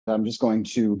I'm just going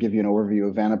to give you an overview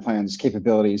of Anaplan's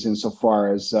capabilities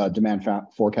insofar as demand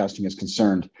forecasting is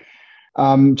concerned.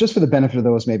 Just for the benefit of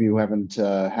those maybe who haven't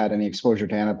had any exposure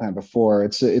to Anaplan before,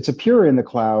 it's a pure in the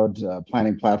cloud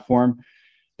planning platform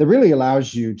that really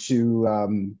allows you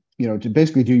to to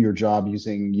basically do your job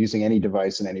using any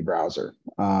device in any browser,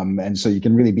 and so you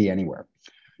can really be anywhere.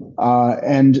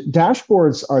 And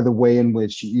dashboards are the way in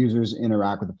which users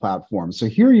interact with the platform. So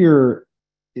here you're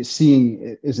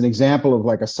seeing is an example of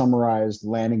like a summarized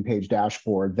landing page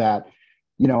dashboard that,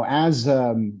 as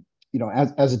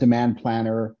as a demand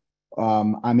planner,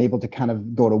 I'm able to kind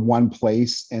of go to one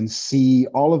place and see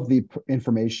all of the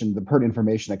information, the pertinent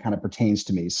information that kind of pertains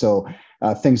to me. So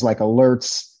things like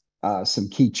alerts, some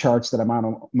key charts that I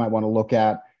might want to look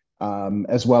at,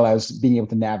 as well as being able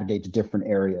to navigate to different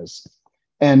areas.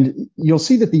 And you'll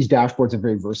see that these dashboards are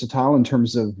very versatile in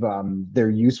terms of their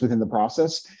use within the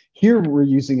process. Here, we're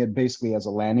using it basically as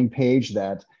a landing page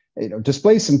that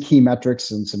displays some key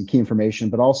metrics and some key information,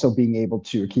 but also being able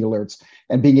to key alerts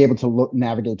and being able to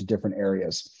navigate to different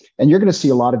areas. And you're going to see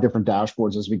a lot of different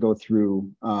dashboards as we go through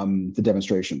the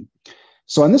demonstration.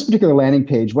 So on this particular landing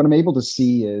page, what I'm able to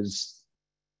see is,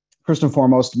 first and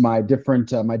foremost, my different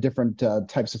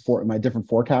types of my different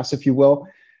forecasts, if you will,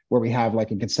 where we have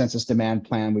like a consensus demand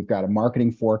plan. We've got a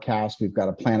marketing forecast. We've got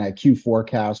a PlanIQ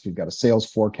forecast. We've got a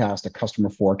sales forecast, a customer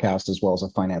forecast, as well as a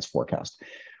finance forecast.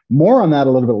 More on that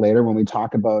a little bit later when we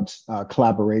talk about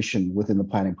collaboration within the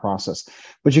planning process.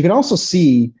 But you can also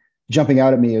see jumping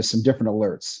out at me is some different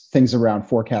alerts, things around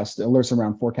alerts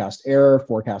around forecast error,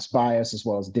 forecast bias, as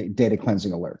well as data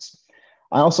cleansing alerts.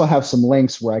 I also have some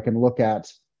links where I can look at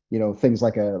things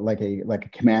like a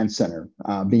command center,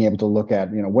 being able to look at,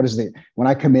 what is when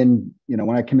I come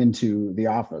into the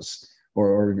office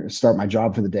or start my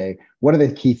job for the day, what are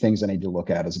the key things I need to look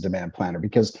at as a demand planner?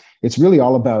 Because it's really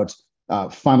all about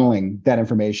funneling that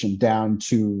information down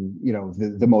to,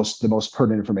 the most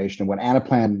pertinent information. And when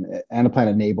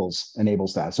Anaplan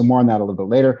enables that. So more on that a little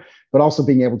bit later, but also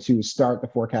being able to start the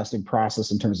forecasting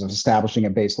process in terms of establishing a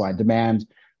baseline demand,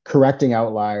 correcting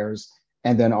outliers,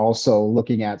 and then also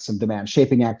looking at some demand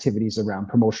shaping activities around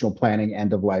promotional planning,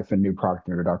 end of life, and new product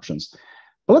introductions.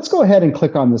 But let's go ahead and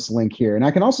click on this link here. And I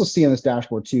can also see on this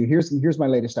dashboard too, here's my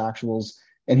latest actuals,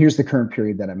 and here's the current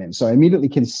period that I'm in. So I immediately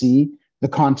can see the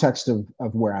context of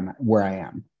where I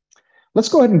am. Let's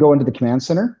go ahead and go into the command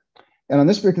center. And on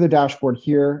this particular dashboard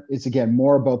here, it's again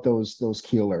more about those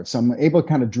key alerts. So I'm able to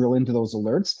kind of drill into those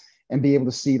alerts and be able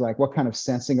to see like what kind of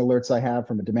sensing alerts I have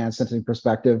from a demand sensing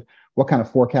perspective, what kind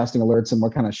of forecasting alerts and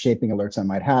what kind of shaping alerts I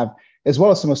might have, as well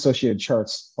as some associated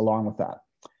charts along with that.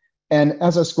 And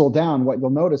as I scroll down, what you'll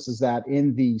notice is that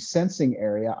in the sensing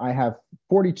area, I have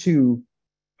 42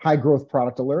 high growth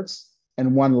product alerts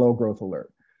and 1 low growth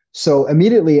alert. So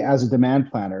immediately as a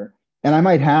demand planner, and I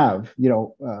might have,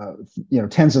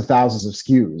 tens of thousands of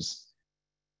SKUs,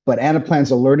 but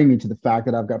Anaplan's alerting me to the fact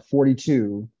that I've got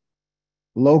 42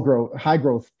 high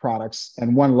growth products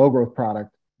and 1 low growth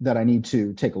product that I need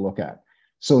to take a look at.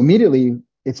 So immediately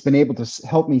it's been able to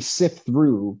help me sift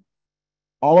through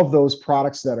all of those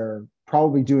products that are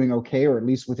probably doing okay, or at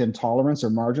least within tolerance or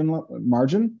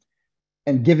margin,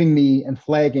 and giving me and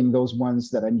flagging those ones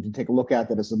that I need to take a look at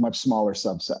that is a much smaller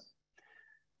subset.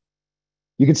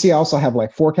 You can see I also have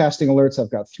like forecasting alerts. I've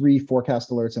got 3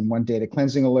 forecast alerts and 1 data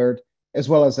cleansing alert, as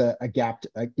well as a gap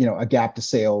to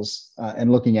sales,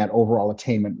 and looking at overall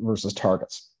attainment versus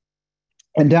targets.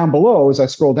 And down below, as I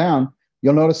scroll down,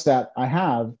 you'll notice that I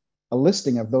have a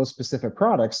listing of those specific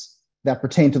products that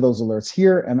pertain to those alerts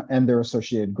here and their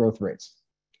associated growth rates.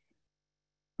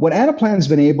 What Anaplan's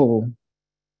been able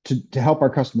to help our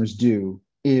customers do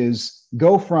is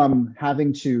go from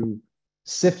having to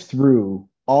sift through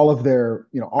all of their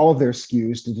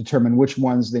SKUs to determine which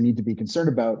ones they need to be concerned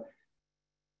about,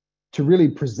 to really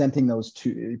presenting those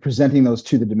to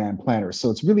the demand planners. So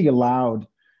it's really allowed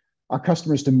our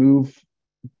customers to move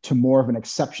to more of an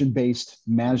exception-based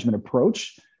management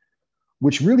approach,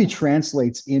 which really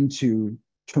translates into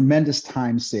tremendous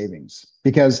time savings.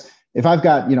 Because if I've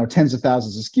got tens of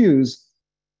thousands of SKUs,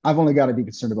 I've only got to be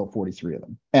concerned about 43 of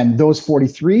them. And those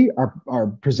 43 are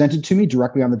presented to me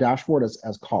directly on the dashboard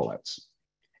as callouts.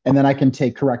 And then I can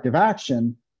take corrective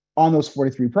action on those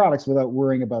 43 products without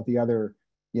worrying about the other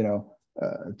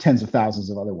tens of thousands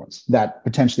of other ones that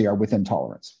potentially are within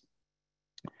tolerance.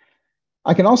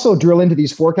 I can also drill into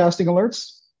these forecasting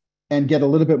alerts and get a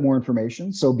little bit more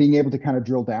information. So being able to kind of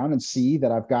drill down and see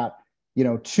that I've got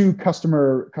 2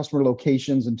 customer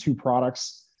locations and 2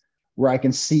 products where I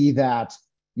can see that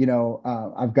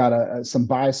I've got some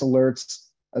bias alerts,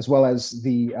 as well as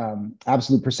the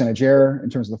absolute percentage error in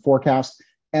terms of the forecast,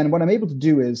 And what I'm able to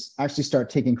do is actually start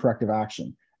taking corrective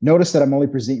action. Notice that I'm only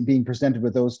being presented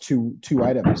with those two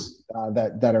items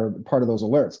that are part of those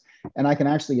alerts. And I can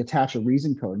actually attach a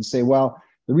reason code and say, well,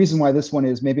 the reason why this one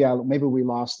is maybe we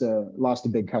lost a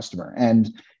big customer. And,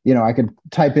 I could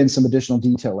type in some additional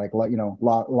detail like,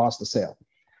 lost a sale.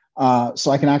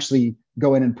 So I can actually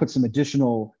go in and put some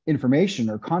additional information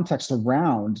or context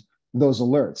around those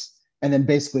alerts, and then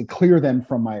basically clear them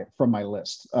from my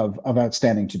list of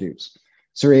outstanding to-dos.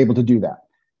 So we're able to do that.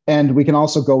 And we can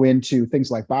also go into things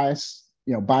like bias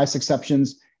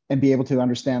exceptions, and be able to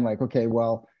understand like, okay,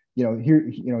 well,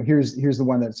 here's the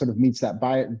one that sort of meets that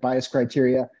bias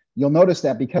criteria. You'll notice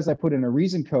that because I put in a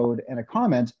reason code and a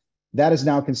comment, that is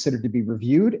now considered to be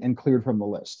reviewed and cleared from the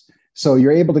list. So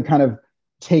you're able to kind of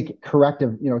take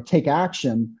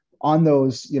action on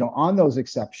those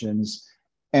exceptions,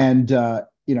 and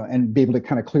be able to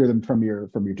kind of clear them from your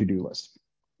to-do list.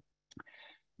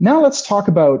 Now let's talk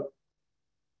about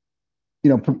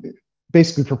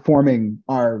basically performing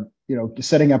our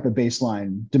setting up a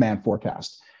baseline demand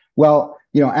forecast. Well,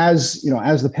 as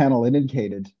the panel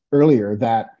indicated earlier,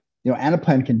 that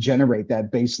Anaplan can generate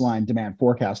that baseline demand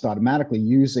forecast automatically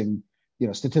using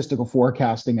statistical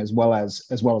forecasting as well as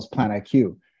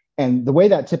PlanIQ. And the way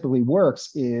that typically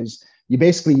works is you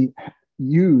basically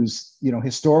use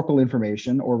historical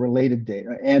information or related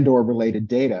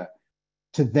data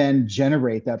to then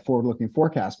generate that forward-looking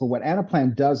forecast. But what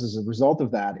Anaplan does as a result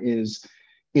of that is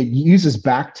it uses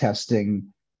back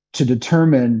testing to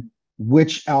determine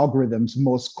which algorithms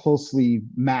most closely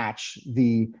match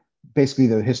basically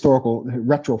the historical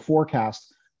retro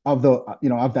forecast of that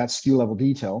SKU level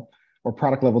detail or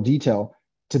product level detail,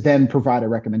 to then provide a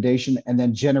recommendation and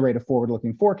then generate a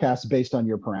forward-looking forecast based on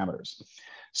your parameters.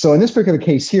 So in this particular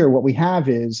case here, what we have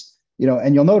is,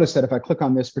 and you'll notice that if I click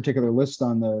on this particular list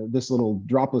on this little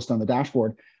drop list on the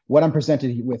dashboard, what I'm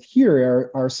presented with here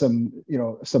are some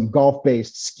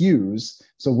golf-based SKUs.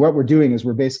 So what we're doing is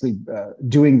we're basically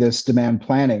doing this demand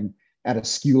planning at a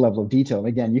SKU level of detail. And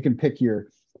again, you can pick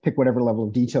whatever level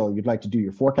of detail you'd like to do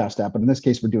your forecast at, but in this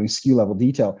case, we're doing SKU level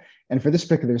detail. And for this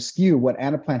particular SKU, what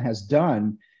Anaplan has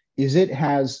done is it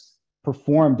has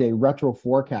performed a retro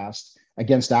forecast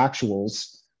against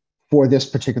actuals for this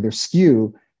particular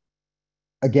SKU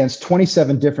against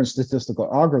 27 different statistical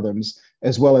algorithms,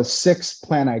 as well as 6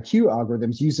 PlanIQ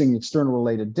algorithms using external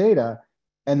related data,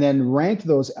 and then ranked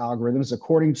those algorithms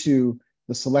according to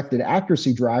the selected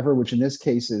accuracy driver, which in this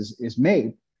case is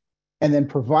MAPE, and then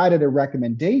provided a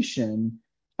recommendation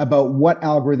about what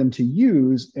algorithm to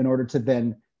use in order to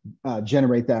then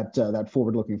generate that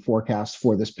forward-looking forecast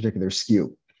for this particular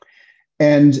SKU.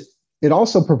 And it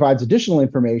also provides additional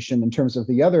information in terms of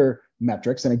the other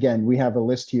metrics. And again, we have a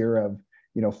list here of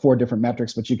 4 different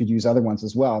metrics, but you could use other ones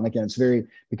as well. And again,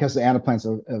 because the Anaplan's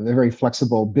a very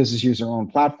flexible business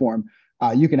user-owned platform,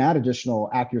 you can add additional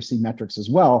accuracy metrics as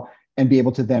well, and be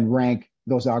able to then rank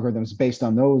those algorithms based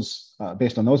on those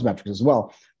metrics as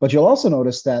well. But you'll also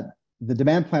notice that the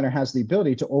demand planner has the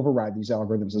ability to override these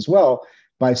algorithms as well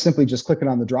by simply just clicking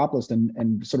on the drop list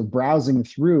and sort of browsing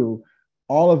through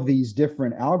all of these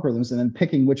different algorithms and then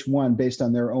picking which one based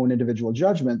on their own individual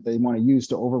judgment they want to use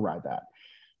to override that.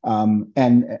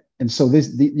 And so this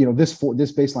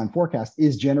baseline forecast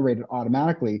is generated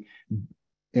automatically,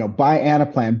 by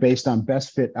Anaplan based on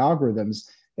best fit algorithms,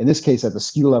 in this case at the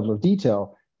SKU level of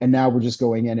detail. And now we're just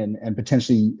going in and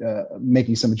potentially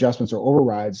making some adjustments or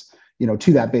overrides,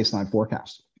 to that baseline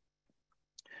forecast.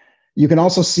 You can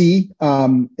also see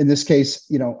in this case,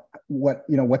 what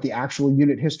the actual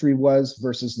unit history was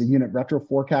versus the unit retro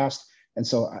forecast. And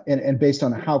so, and based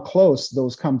on how close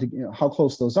those how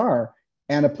close those are,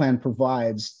 Anaplan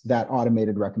provides that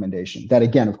automated recommendation that,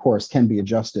 again, of course, can be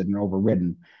adjusted and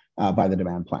overridden by the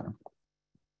demand planner.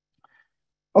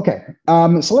 Okay,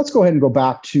 so let's go ahead and go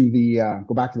back to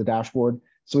the dashboard.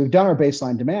 So we've done our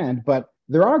baseline demand, but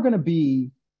there are going to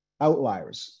be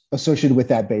outliers associated with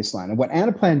that baseline. And what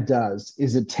Anaplan does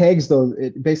is it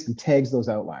basically tags those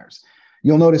outliers.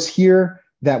 You'll notice here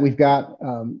that we've got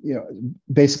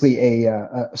basically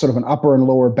a sort of an upper and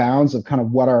lower bounds of kind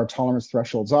of what our tolerance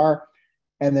thresholds are.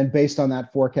 And then based on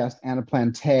that forecast,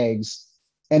 Anaplan tags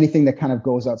anything that kind of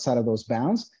goes outside of those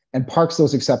bounds and parks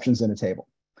those exceptions in a table.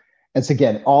 It's,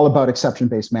 again, all about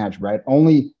exception-based management, right?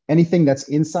 Only anything that's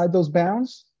inside those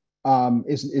bounds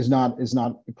is not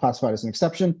classified as an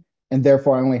exception, and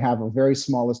therefore I only have a very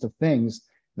small list of things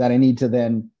that I need to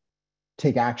then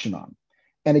take action on.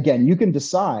 And again, you can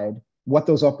decide what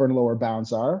those upper and lower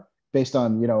bounds are based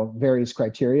on various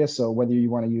criteria. So whether you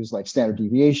want to use like standard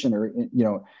deviation or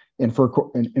infer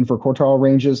quartile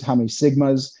ranges, how many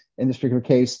sigmas in this particular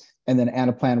case, And then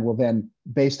Anaplan will then,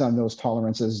 based on those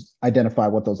tolerances, identify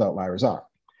what those outliers are.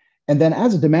 And then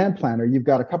as a demand planner, you've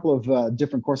got a couple of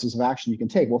different courses of action you can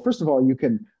take. Well, first of all, you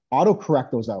can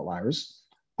auto-correct those outliers.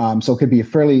 So it could be a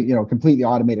fairly, completely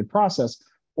automated process,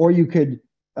 or you could,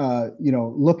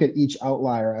 look at each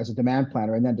outlier as a demand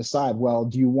planner and then decide, well,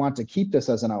 do you want to keep this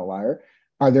as an outlier?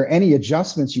 Are there any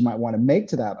adjustments you might want to make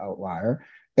to that outlier,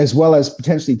 as well as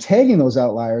potentially tagging those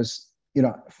outliers,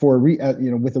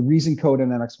 with a reason code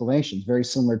and an explanation, very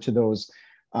similar to those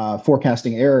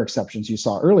forecasting error exceptions you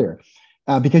saw earlier.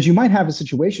 Because you might have a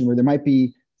situation where there might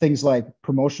be things like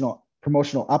promotional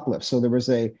uplift. So there was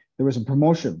a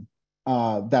promotion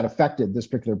that affected this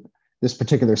particular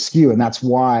SKU, and that's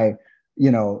why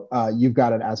you've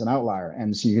got it as an outlier.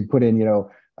 And so you could put in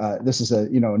this is a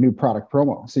new product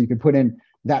promo. So you could put in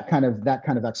that kind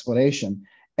of explanation,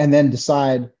 and then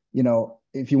decide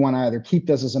if you want to either keep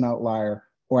this as an outlier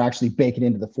or actually bake it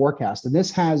into the forecast. And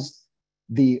this has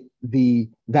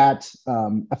that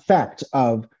effect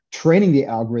of training the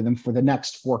algorithm for the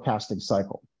next forecasting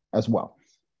cycle as well.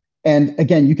 And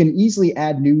again, you can easily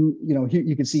add new, here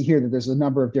you can see here that there's a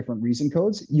number of different reason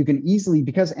codes. You can easily,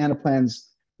 because Anaplan's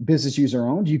business user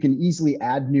owned, you can easily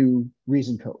add new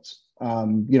reason codes,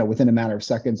 within a matter of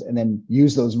seconds, and then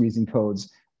use those reason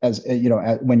codes as,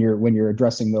 when you're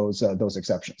addressing those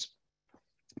exceptions.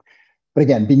 But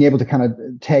again, being able to kind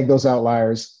of tag those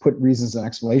outliers, put reasons and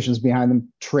explanations behind them,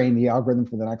 train the algorithm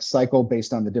for the next cycle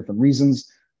based on the different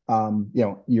reasons,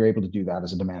 you're able to do that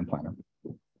as a demand planner.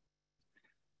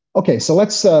 Okay, so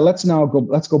let's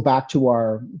go back to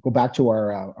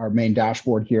our main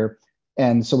dashboard here.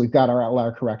 And so we've got our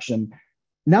outlier correction.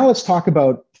 Now let's talk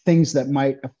about things that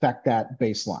might affect that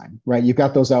baseline, right? You've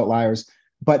got those outliers,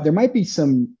 but there might be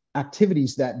some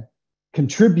activities that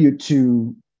contribute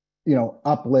to,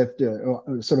 uplift,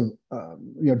 demand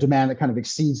that kind of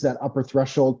exceeds that upper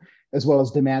threshold, as well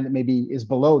as demand that maybe is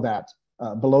below that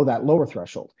lower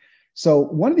threshold. So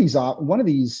one of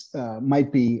these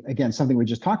might be, again, something we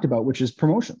just talked about, which is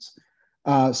promotions.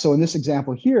 So in this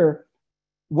example here,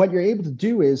 what you're able to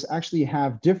do is actually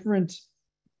have different,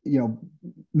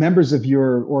 members of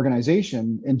your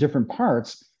organization in different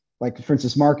parts, like for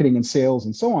instance, marketing and sales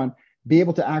and so on, be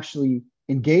able to actually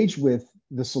engage with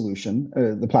the solution,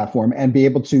 the platform, and be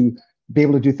able to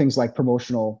do things like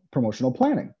promotional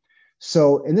planning.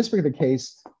 So in this particular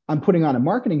case, I'm putting on a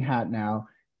marketing hat now,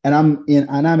 and I'm in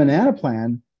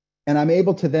Anaplan, and I'm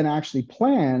able to then actually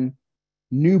plan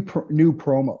new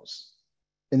promos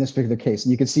in this particular case.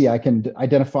 And you can see I can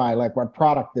identify like what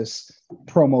product this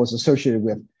promo is associated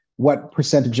with, what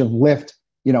percentage of lift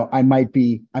I might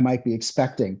be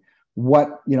expecting,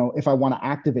 what if I want to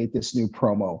activate this new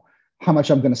promo, how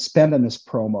much I'm going to spend on this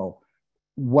promo,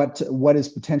 what is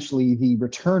potentially the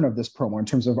return of this promo in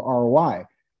terms of ROI,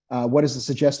 what is the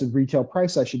suggested retail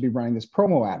price I should be running this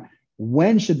promo at,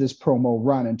 when should this promo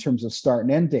run in terms of start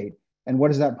and end date, and what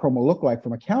does that promo look like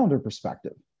from a calendar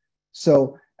perspective.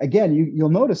 So again, you'll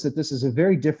notice that this is a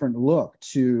very different look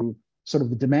to sort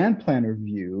of the demand planner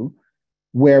view,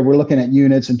 where we're looking at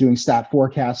units and doing stat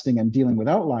forecasting and dealing with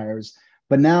outliers.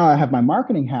 But now I have my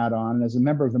marketing hat on, and as a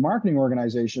member of the marketing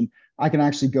organization, I can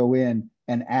actually go in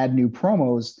and add new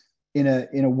promos in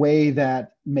a way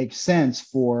that makes sense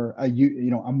for a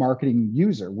marketing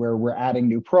user, where we're adding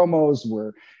new promos,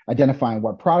 we're identifying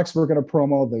what products we're going to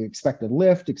promo, the expected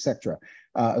lift, et cetera,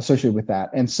 associated with that.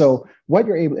 And so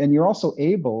you're also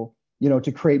able,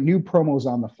 to create new promos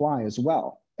on the fly as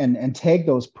well, and tag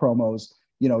those promos,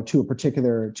 to a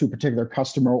particular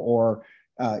customer or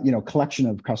collection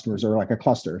of customers, or like a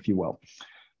cluster, if you will.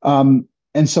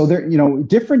 And so there,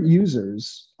 different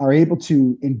users are able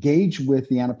to engage with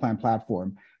the Anaplan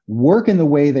platform, work in the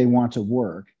way they want to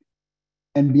work,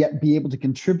 and be able to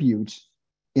contribute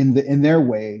in their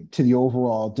way to the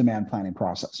overall demand planning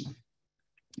process.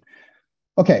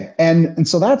 Okay, and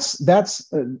so that's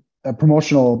the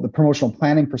promotional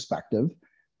planning perspective.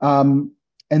 And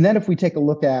then if we take a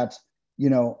look at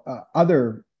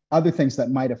other things that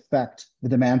might affect the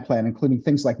demand plan, including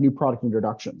things like new product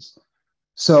introductions.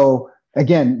 So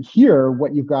again, here,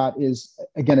 what you've got is,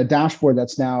 again, a dashboard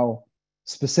that's now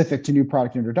specific to new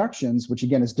product introductions, which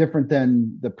again is different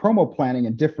than the promo planning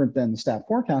and different than the stat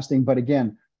forecasting, but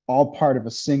again, all part of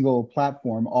a single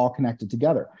platform, all connected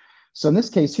together. So in this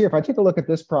case here, if I take a look at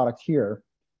this product here,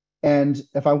 and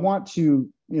if I want to,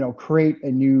 create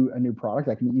a new product,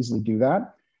 I can easily do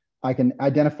that. I can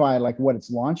identify like what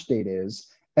its launch date is,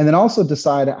 and then also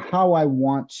decide how I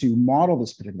want to model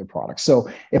this particular product. So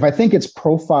if I think its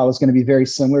profile is going to be very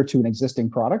similar to an existing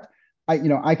product, I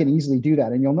can easily do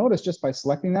that. And you'll notice just by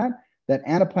selecting that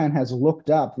Anaplan has looked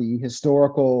up the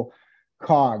historical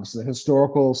COGS, the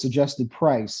historical suggested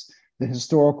price, the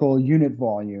historical unit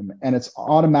volume, and it's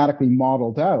automatically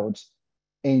modeled out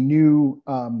a new,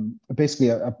 basically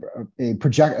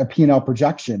a P&L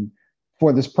projection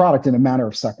for this product in a matter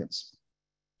of seconds.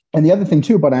 And the other thing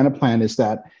too about Anaplan is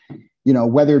that,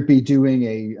 whether it be doing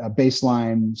a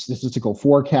baseline statistical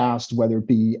forecast, whether it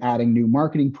be adding new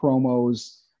marketing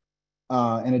promos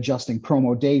and adjusting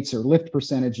promo dates or lift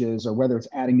percentages, or whether it's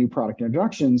adding new product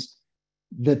introductions,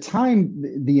 the time,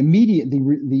 the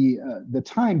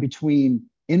time between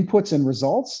inputs and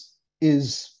results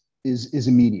is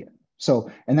immediate.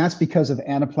 So, and that's because of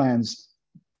Anaplan's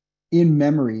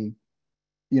in-memory,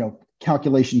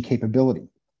 calculation capability.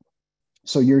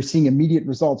 So you're seeing immediate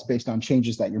results based on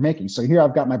changes that you're making. So here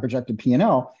I've got my projected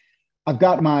P&L, I've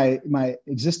got my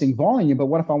existing volume, but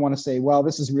what if I want to say, well,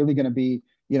 this is really going to be,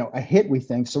 a hit, we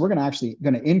think, so we're going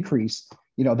to increase,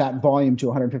 that volume to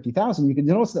 150,000. You can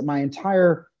notice that my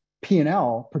entire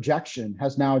P&L projection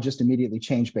has now just immediately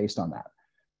changed based on that.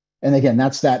 And again,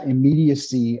 that's that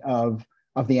immediacy of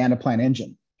the Anaplan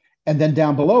engine. And then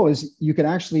down below is you can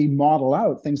actually model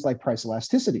out things like price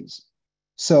elasticities.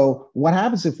 So what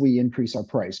happens if we increase our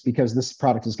price because this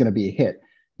product is going to be a hit?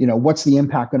 What's the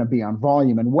impact going to be on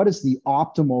volume? And what is the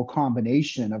optimal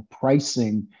combination of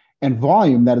pricing and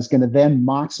volume that is going to then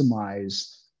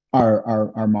maximize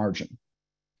our margin?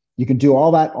 You can do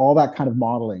all that kind of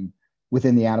modeling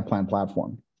within the Anaplan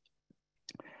platform.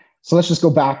 So let's just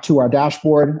go back to our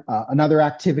dashboard. Another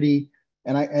activity,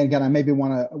 what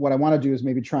I want to do is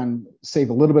maybe try and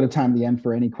save a little bit of time at the end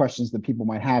for any questions that people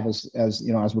might have as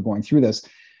we're going through this.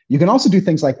 You can also do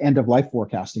things like end of life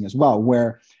forecasting as well,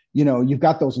 where you've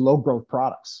got those low growth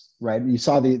products, right? You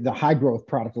saw the high growth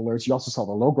product alerts. You also saw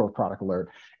the low growth product alert.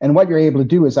 And what you're able to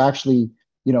do is actually,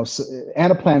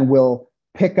 Anaplan will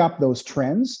pick up those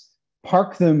trends,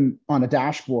 park them on a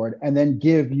dashboard, and then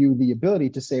give you the ability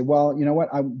to say, well,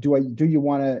 do you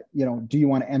want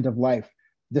to end of life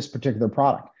this particular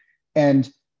product? And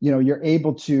you're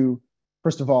able to,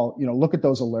 first of all, look at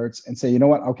those alerts and say,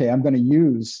 okay, I'm going to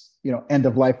use end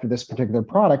of life for this particular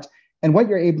product. And what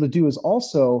you're able to do is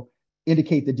also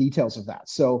indicate the details of that.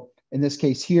 So in this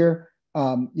case here,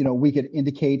 we could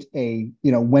indicate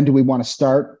when do we want to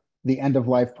start the end of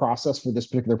life process for this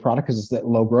particular product because it's at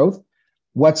low growth.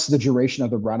 What's the duration of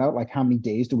the run out? Like how many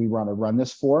days do we want to run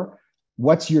this for?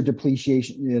 What's your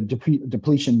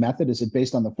depletion method? Is it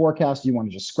based on the forecast? Do you want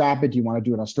to just scrap it? Do you want to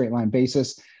do it on a straight line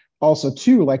basis? Also,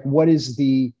 too, like what is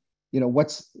the,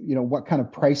 what kind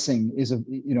of pricing is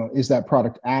that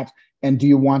product at? And do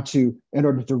you want to, in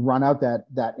order to run out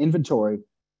that inventory,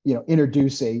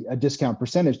 introduce a discount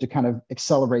percentage to kind of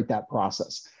accelerate that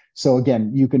process? So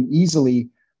again, you can easily,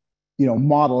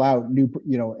 model out new,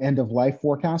 end of life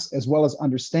forecasts, as well as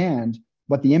understand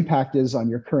what the impact is on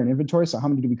your current inventory. So how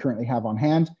many do we currently have on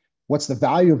hand? What's the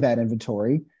value of that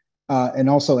inventory? And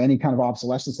also any kind of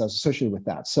obsolescence that's associated with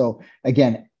that. So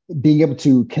again, being able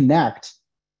to connect,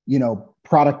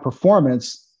 product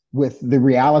performance with the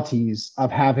realities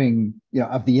of having,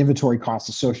 of the inventory costs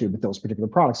associated with those particular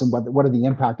products, and what are the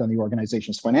impact on the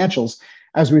organization's financials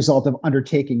as a result of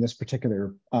undertaking this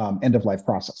particular end of life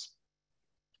process.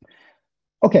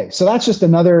 Okay, so that's just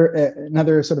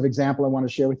another sort of example I want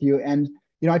to share with you. And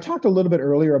I talked a little bit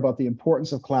earlier about the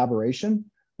importance of collaboration.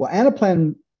 Well,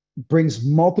 Anaplan brings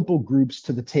multiple groups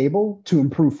to the table to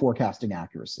improve forecasting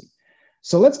accuracy.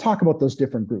 So let's talk about those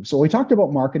different groups. So we talked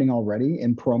about marketing already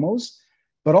in promos,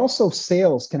 but also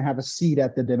sales can have a seat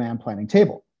at the demand planning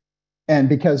table. And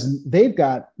because they've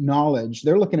got knowledge,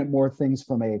 they're looking at more things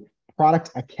from a product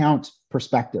account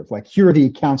perspective. Like, here are the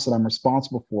accounts that I'm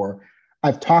responsible for.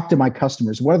 I've talked to my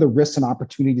customers. What are the risks and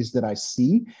opportunities that I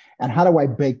see? And how do I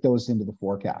bake those into the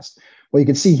forecast? Well, you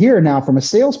can see here now from a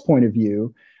sales point of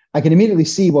view, I can immediately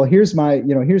see, well, here's my,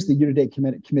 here's the year-to-date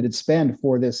committed spend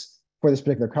for this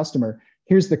particular customer.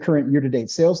 Here's the current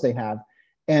year-to-date sales they have.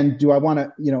 And do I want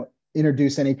to,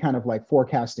 introduce any kind of like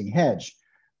forecasting hedge?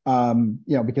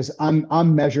 Because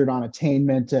I'm measured on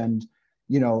attainment and,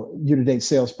 year-to-date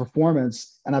sales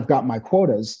performance, and I've got my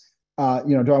quotas. Do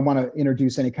I want to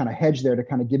introduce any kind of hedge there to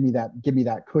kind of give me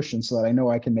that cushion so that I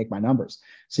know I can make my numbers?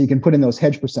 So you can put in those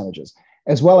hedge percentages,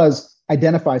 as well as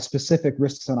identify specific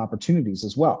risks and opportunities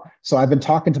as well. So I've been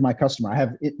talking to my customer. I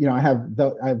have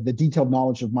the detailed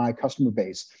knowledge of my customer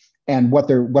base and what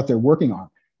they're working on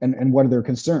and what are their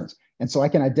concerns. And so I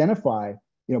can identify,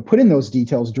 put in those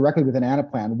details directly within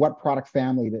Anaplan, what product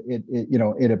family that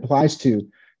it applies to.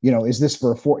 Is this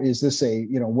for what is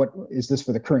this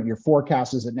for the current year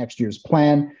forecast? Is it next year's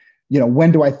plan?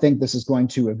 When do I think this is going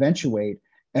to eventuate?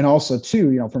 And also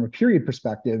too, from a period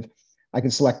perspective, I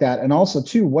can select that. And also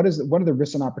too, what are the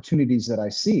risks and opportunities that I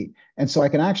see? And so I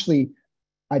can actually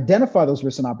identify those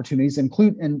risks and opportunities,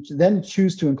 and then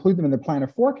choose to include them in the plan or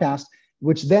forecast,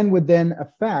 which then would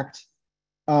affect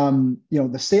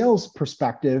the sales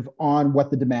perspective on what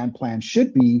the demand plan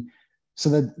should be, so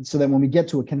that when we get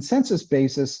to a consensus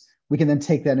basis, we can then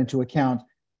take that into account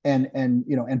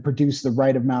and produce the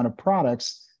right amount of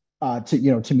products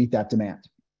to meet that demand.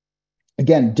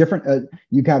 Again,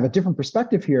 you have a different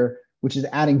perspective here, which is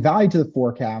adding value to the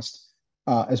forecast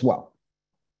as well.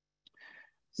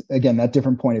 Again, that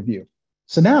different point of view.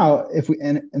 So now,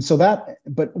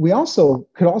 but we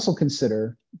could also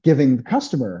consider giving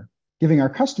our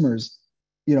customers,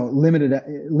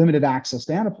 limited access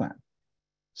to Anaplan.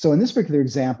 So in this particular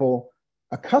example,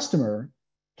 a customer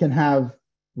can have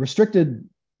restricted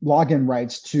login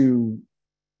rights to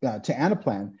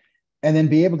Anaplan, and then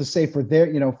be able to say for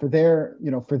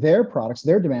their products,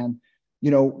 their demand,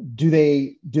 do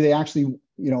they actually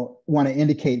want to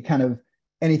indicate kind of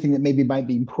anything that maybe might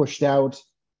be pushed out,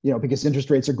 because interest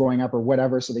rates are going up or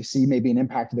whatever, so they see maybe an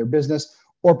impact to their business,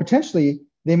 or potentially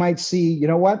they might see,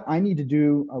 I need to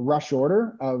do a rush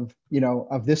order of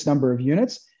this number of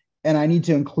units, and I need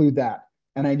to include that,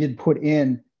 and I did put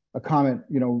in a comment,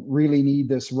 really need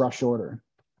this rush order.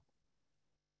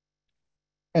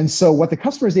 And so what the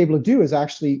customer is able to do is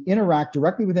actually interact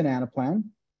directly within Anaplan.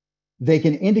 They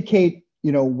can indicate,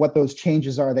 what those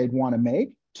changes are they'd want to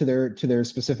make to their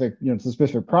specific, to the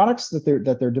specific products that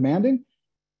they're demanding,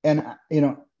 and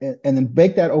then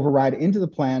bake that override into the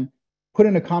plan, put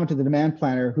in a comment to the demand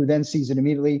planner, who then sees it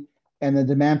immediately, and the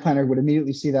demand planner would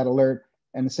immediately see that alert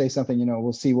and say something,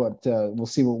 we'll see what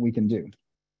we can do.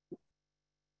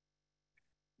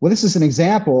 Well, this is an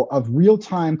example of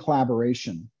real-time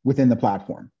collaboration within the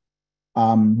platform,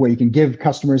 where you can give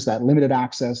customers that limited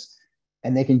access,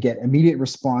 and they can get immediate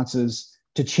responses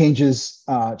to changes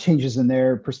in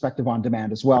their perspective on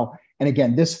demand as well. And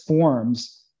again, this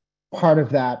forms part of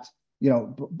that,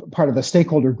 part of the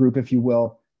stakeholder group, if you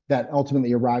will, that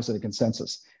ultimately arrives at a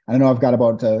consensus. I know I've got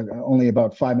only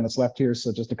about 5 minutes left here,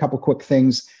 so just a couple quick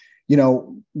things.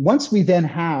 Once we then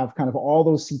have kind of all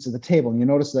those seats at the table, and you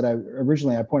notice that I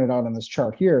pointed out on this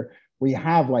chart here, where you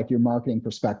have like your marketing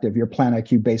perspective, your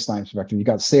PlanIQ baseline perspective, you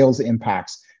got sales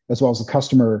impacts, as well as the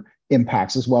customer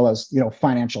impacts, as well as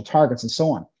financial targets and so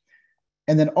on.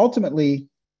 And then ultimately,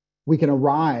 we can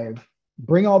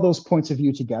bring all those points of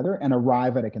view together and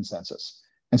arrive at a consensus.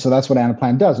 And so that's what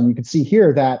Anaplan does. And you can see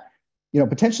here that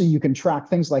potentially you can track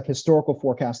things like historical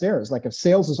forecast errors. Like if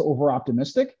sales is over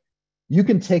optimistic, you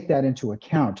can take that into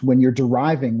account when you're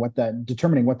determining what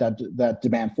that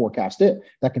demand forecast is,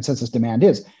 that consensus demand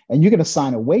is, and you can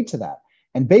assign a weight to that.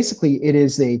 And basically, it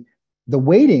is the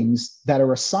weightings that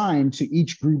are assigned to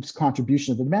each group's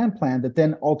contribution of the demand plan that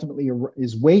then ultimately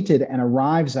is weighted and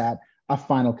arrives at a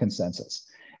final consensus.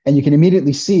 And you can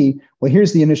immediately see, well,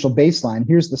 here's the initial baseline,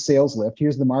 here's the sales lift,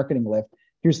 here's the marketing lift,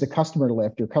 here's the customer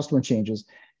lift or customer changes.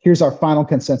 Here's our final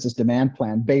consensus demand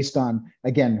plan based on,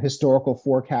 again, historical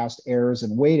forecast errors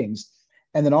and weightings.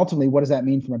 And then ultimately, what does that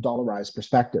mean from a dollarized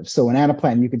perspective? So in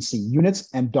Anaplan, you can see units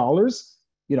and dollars,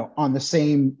 on the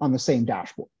same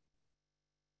dashboard.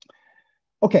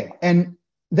 Okay, and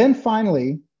then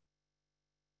finally,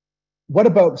 what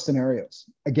about scenarios?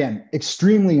 Again,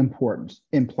 extremely important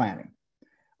in planning.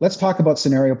 Let's talk about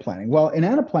scenario planning. Well, in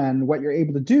Anaplan, what you're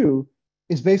able to do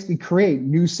is basically create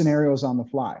new scenarios on the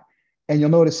fly. And you'll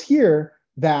notice here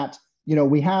that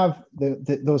we have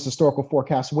those historical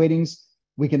forecast weightings.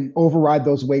 We can override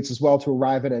those weights as well to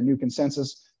arrive at a new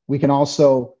consensus. We can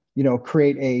also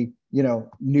create a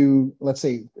new, let's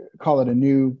say, call it a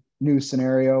new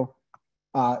scenario.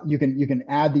 You can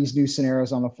add these new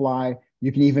scenarios on the fly.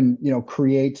 You can even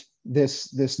create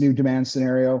this new demand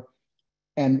scenario,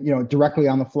 and directly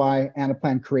on the fly,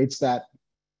 Anaplan creates that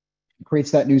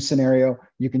new scenario.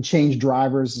 You can change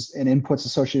drivers and inputs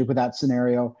associated with that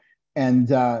scenario, and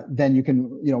then you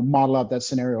can model out that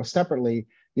scenario separately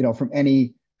from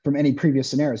any previous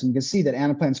scenarios. And you can see that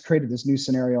Anaplan's created this new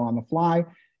scenario on the fly,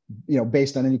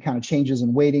 based on any kind of changes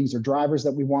in weightings or drivers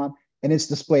that we want, and it's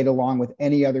displayed along with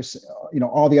any other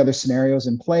all the other scenarios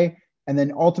in play. And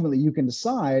then ultimately you can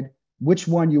decide which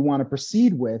one you want to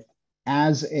proceed with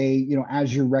as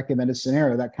as your recommended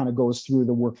scenario. That kind of goes through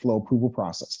the workflow approval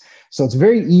process. So it's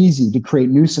very easy to create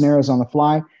new scenarios on the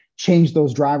fly, change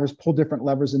those drivers, pull different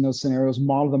levers in those scenarios,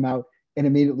 model them out, and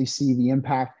immediately see the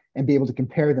impact and be able to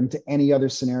compare them to any other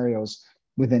scenarios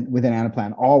within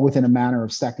Anaplan. All within a matter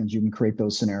of seconds, you can create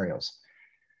those scenarios.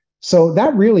 So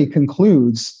that really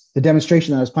concludes the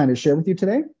demonstration that I was planning to share with you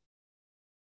today.